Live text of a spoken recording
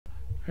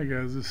Hey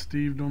guys, this is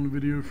Steve doing the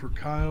video for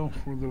Kyle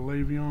for the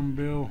Leveon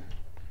Bell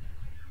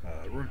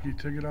rookie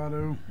ticket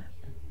auto.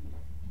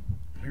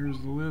 Here's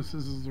the list.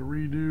 This is the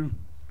redo.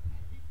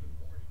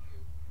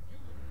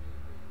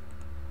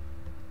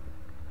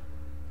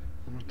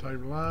 I'm going to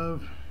type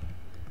live.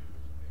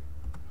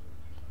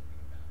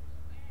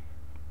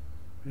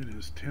 It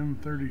is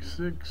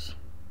 10:36.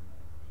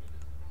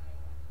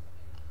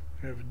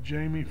 I have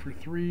Jamie for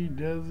 3,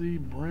 Desi,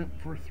 Brent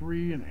for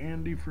 3, and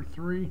Andy for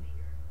 3.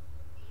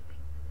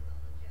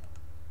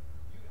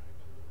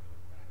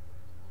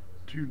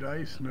 2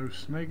 dice, no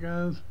snake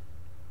eyes.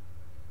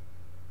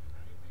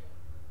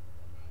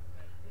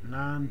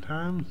 9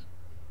 times.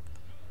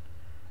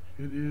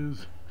 It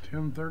is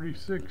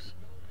 10:36.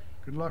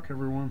 Good luck,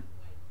 everyone.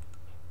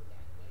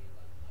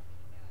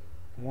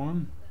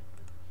 1,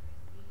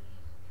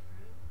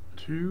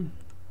 2,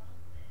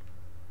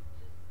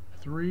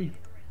 3,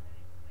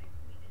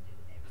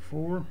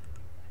 4,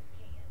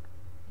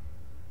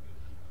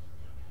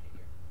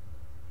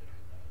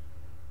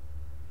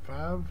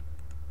 5,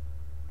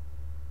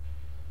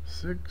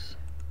 6,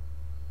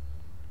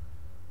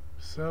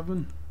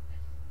 7,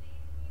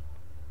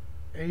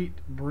 8.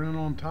 Brent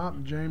on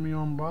top, Jamie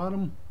on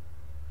bottom.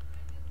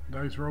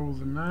 Dice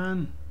rolls a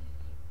 9.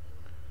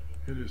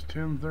 It is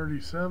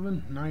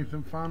 10:37, 9th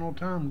and final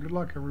time. Good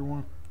luck,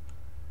 everyone.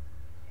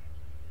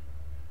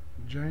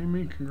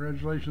 Jamie,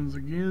 congratulations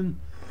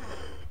again.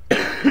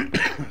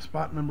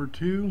 Spot number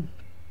 2.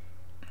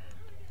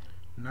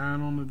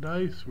 9 on the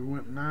dice. We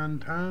went 9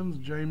 times.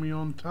 Jamie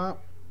on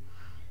top.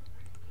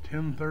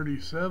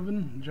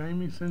 10:37.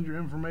 Jamie, send your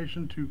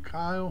information to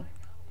Kyle.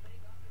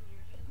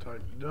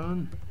 Type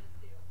done.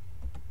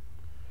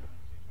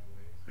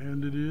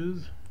 And it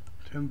is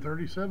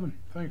 10:37.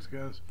 Thanks,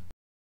 guys.